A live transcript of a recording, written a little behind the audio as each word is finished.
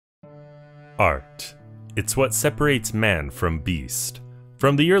Art. It's what separates man from beast.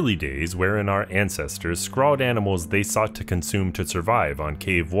 From the early days wherein our ancestors scrawled animals they sought to consume to survive on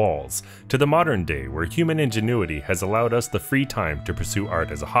cave walls, to the modern day where human ingenuity has allowed us the free time to pursue art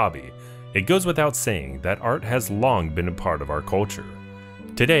as a hobby, it goes without saying that art has long been a part of our culture.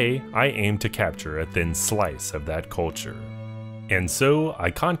 Today, I aim to capture a thin slice of that culture. And so, I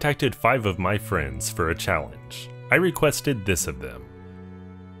contacted 5 of my friends for a challenge. I requested this of them.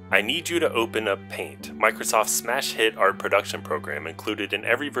 I need you to open up Paint, Microsoft's smash hit art production program included in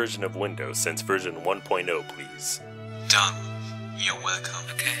every version of Windows since version 1.0, please. Done. You're welcome.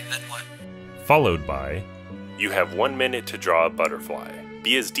 Okay, then what? Followed by, you have 1 minute to draw a butterfly.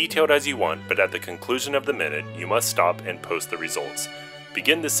 Be as detailed as you want, but at the conclusion of the minute, you must stop and post the results.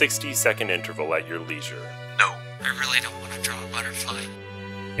 Begin the 60-second interval at your leisure. No, I really don't want to draw a butterfly.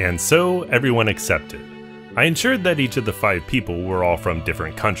 And so, everyone accepted. I ensured that each of the 5 people were all from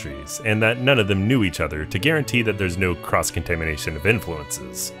different countries, and that none of them knew each other to guarantee that there's no cross-contamination of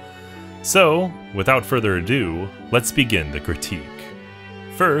influences. So, without further ado, let's begin the critique.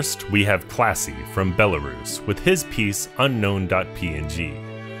 First, we have Classy from Belarus with his piece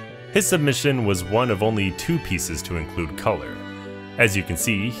Unknown.png. His submission was one of only 2 pieces to include color. As you can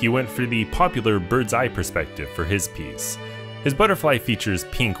see, he went for the popular bird's eye perspective for his piece. His butterfly features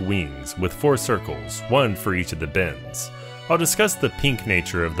pink wings with 4 circles, 1 for each of the bends. I'll discuss the pink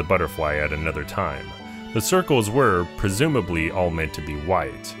nature of the butterfly at another time. The circles were, presumably, all meant to be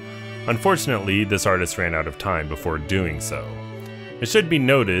white. Unfortunately, this artist ran out of time before doing so. It should be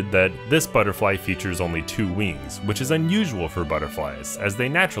noted that this butterfly features only 2 wings, which is unusual for butterflies, as they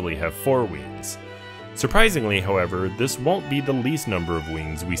naturally have 4 wings. Surprisingly, however, this won't be the least number of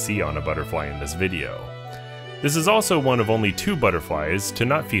wings we see on a butterfly in this video. This is also one of only 2 butterflies to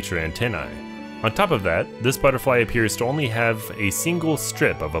not feature antennae. On top of that, this butterfly appears to only have a single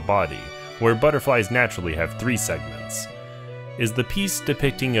strip of a body, where butterflies naturally have 3 segments. Is the piece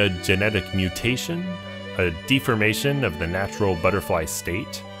depicting a genetic mutation? A deformation of the natural butterfly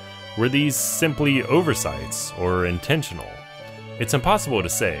state? Were these simply oversights or intentional? It's impossible to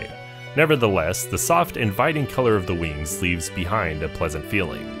say. Nevertheless, the soft, inviting color of the wings leaves behind a pleasant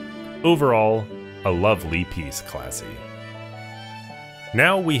feeling. Overall, a lovely piece, Classy.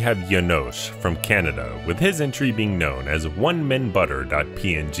 Now we have Yanoche from Canada, with his entry being known as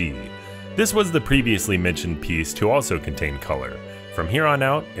onemenbutter.png. This was the previously mentioned piece to also contain color. From here on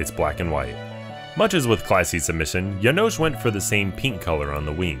out, it's black and white. Much as with Classy's submission, Yanoche went for the same pink color on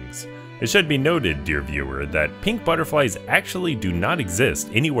the wings. It should be noted, dear viewer, that pink butterflies actually do not exist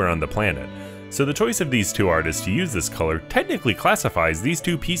anywhere on the planet, so the choice of these 2 artists to use this color technically classifies these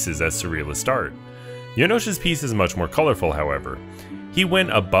 2 pieces as surrealist art. Yanoche's piece is much more colorful, however. He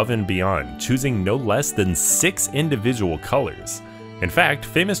went above and beyond, choosing no less than 6 individual colors. In fact,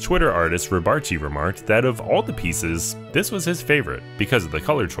 famous Twitter artist Rebarchi remarked that of all the pieces, this was his favorite because of the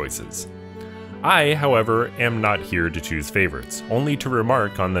color choices. I, however, am not here to choose favorites, only to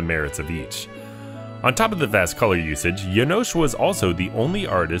remark on the merits of each. On top of the vast color usage, Yanoche was also the only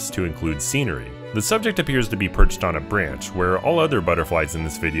artist to include scenery. The subject appears to be perched on a branch, where all other butterflies in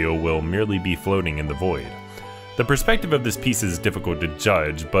this video will merely be floating in the void. The perspective of this piece is difficult to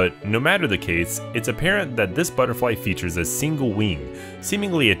judge, but no matter the case, it's apparent that this butterfly features a single wing,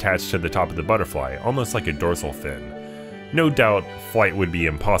 seemingly attached to the top of the butterfly, almost like a dorsal fin. No doubt, flight would be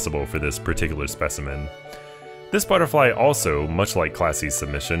impossible for this particular specimen. This butterfly also, much like Classy's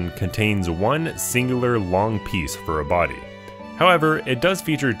submission, contains 1 singular long piece for a body. However, it does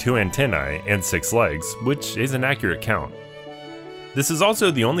feature 2 antennae and 6 legs, which is an accurate count. This is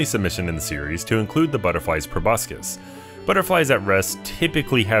also the only submission in the series to include the butterfly's proboscis. Butterflies at rest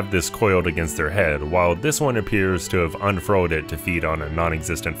typically have this coiled against their head, while this one appears to have unfurled it to feed on a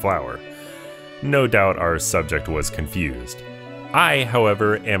non-existent flower. No doubt our subject was confused. I,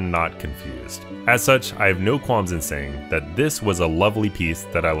 however, am not confused. As such, I have no qualms in saying that this was a lovely piece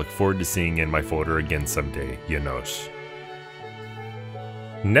that I look forward to seeing in my folder again someday, Yanoche.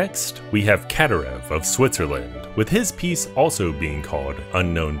 Next, we have Cadarev of Switzerland, with his piece also being called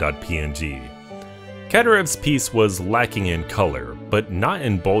Unknown.png. Cadarev's piece was lacking in color, but not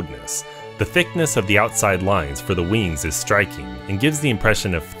in boldness. The thickness of the outside lines for the wings is striking and gives the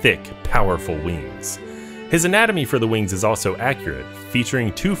impression of thick, powerful wings. His anatomy for the wings is also accurate,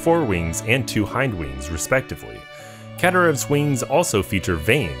 featuring 2 forewings and 2 hindwings, respectively. Cadarev's wings also feature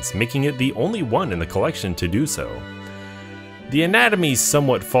veins, making it the only one in the collection to do so. The anatomy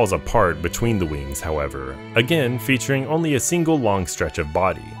somewhat falls apart between the wings, however, again featuring only a single long stretch of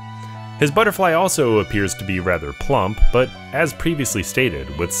body. His butterfly also appears to be rather plump, but as previously stated,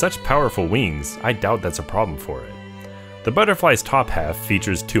 with such powerful wings, I doubt that's a problem for it. The butterfly's top half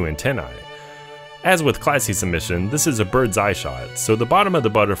features 2 antennae. As with classy submission, this is a bird's eye shot, so the bottom of the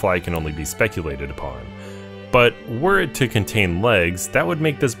butterfly can only be speculated upon. But were it to contain legs, that would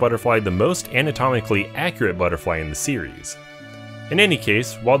make this butterfly the most anatomically accurate butterfly in the series. In any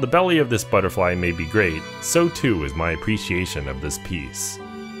case, while the belly of this butterfly may be great, so too is my appreciation of this piece.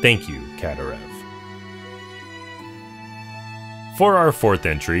 Thank you, Cadarev. For our fourth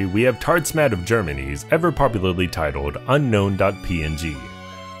entry, we have Tardsmat of Germany's ever popularly titled Unknown.png.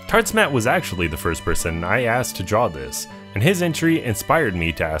 Tardsmat was actually the first person I asked to draw this, and his entry inspired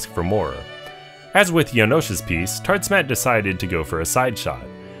me to ask for more. As with Yanoche's piece, Tardsmat decided to go for a side shot.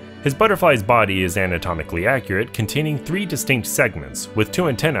 His butterfly's body is anatomically accurate, containing 3 distinct segments, with 2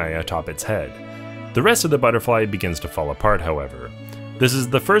 antennae atop its head. The rest of the butterfly begins to fall apart, however. This is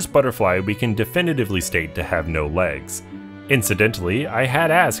the first butterfly we can definitively state to have no legs. Incidentally, I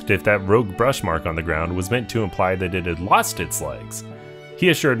had asked if that rogue brush mark on the ground was meant to imply that it had lost its legs. He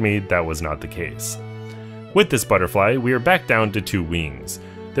assured me that was not the case. With this butterfly, we are back down to 2 wings.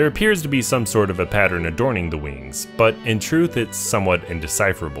 There appears to be some sort of a pattern adorning the wings, but in truth it's somewhat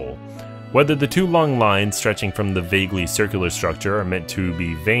indecipherable. Whether the 2 long lines stretching from the vaguely circular structure are meant to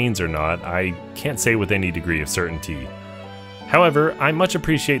be veins or not, I can't say with any degree of certainty. However, I much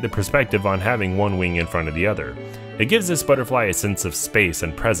appreciate the perspective on having one wing in front of the other. It gives this butterfly a sense of space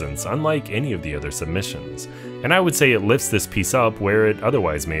and presence unlike any of the other submissions, and I would say it lifts this piece up where it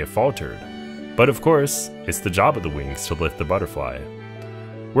otherwise may have faltered. But of course, it's the job of the wings to lift the butterfly.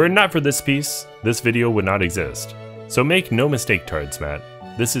 Were it not for this piece, this video would not exist. So make no mistake, Tardsmat,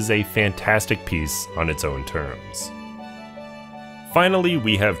 this is a fantastic piece on its own terms. Finally,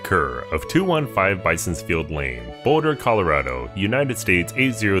 we have Kerr of 215 Bison's Field Lane, Boulder, Colorado, United States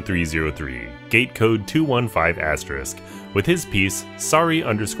 80303, gate code 215*, with his piece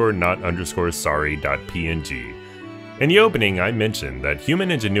sorry_not_sorry.png. In the opening, I mentioned that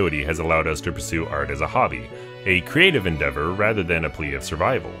human ingenuity has allowed us to pursue art as a hobby, a creative endeavor rather than a plea of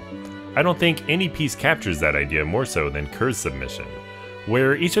survival. I don't think any piece captures that idea more so than Kerr's submission.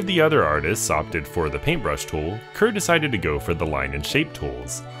 Where each of the other artists opted for the paintbrush tool, Kerr decided to go for the line and shape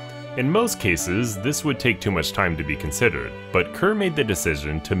tools. In most cases, this would take too much time to be considered, but Kerr made the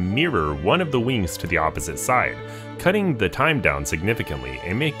decision to mirror one of the wings to the opposite side, cutting the time down significantly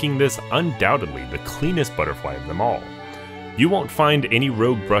and making this undoubtedly the cleanest butterfly of them all. You won't find any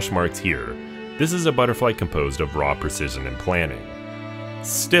rogue brush marks here. This is a butterfly composed of raw precision and planning.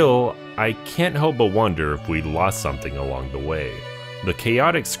 Still, I can't help but wonder if we lost something along the way. The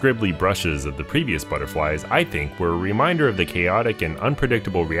chaotic scribbly brushes of the previous butterflies, I think, were a reminder of the chaotic and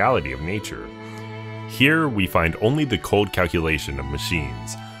unpredictable reality of nature. Here, we find only the cold calculation of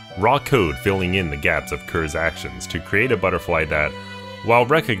machines, raw code filling in the gaps of Kerr's actions to create a butterfly that, while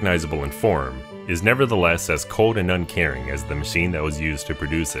recognizable in form, is nevertheless as cold and uncaring as the machine that was used to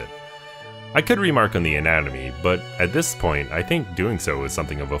produce it. I could remark on the anatomy, but at this point, I think doing so is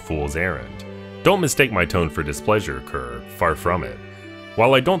something of a fool's errand. Don't mistake my tone for displeasure, Kerr, far from it.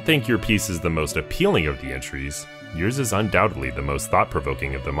 While I don't think your piece is the most appealing of the entries, yours is undoubtedly the most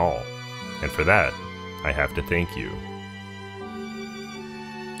thought-provoking of them all. And for that, I have to thank you.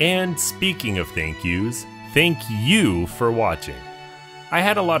 And speaking of thank yous, thank you for watching. I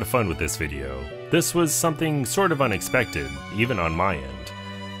had a lot of fun with this video. This was something sort of unexpected, even on my end.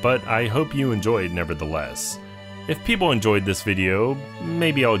 But I hope you enjoyed nevertheless. If people enjoyed this video,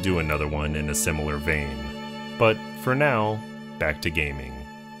 maybe I'll do another one in a similar vein. But for now, back to gaming.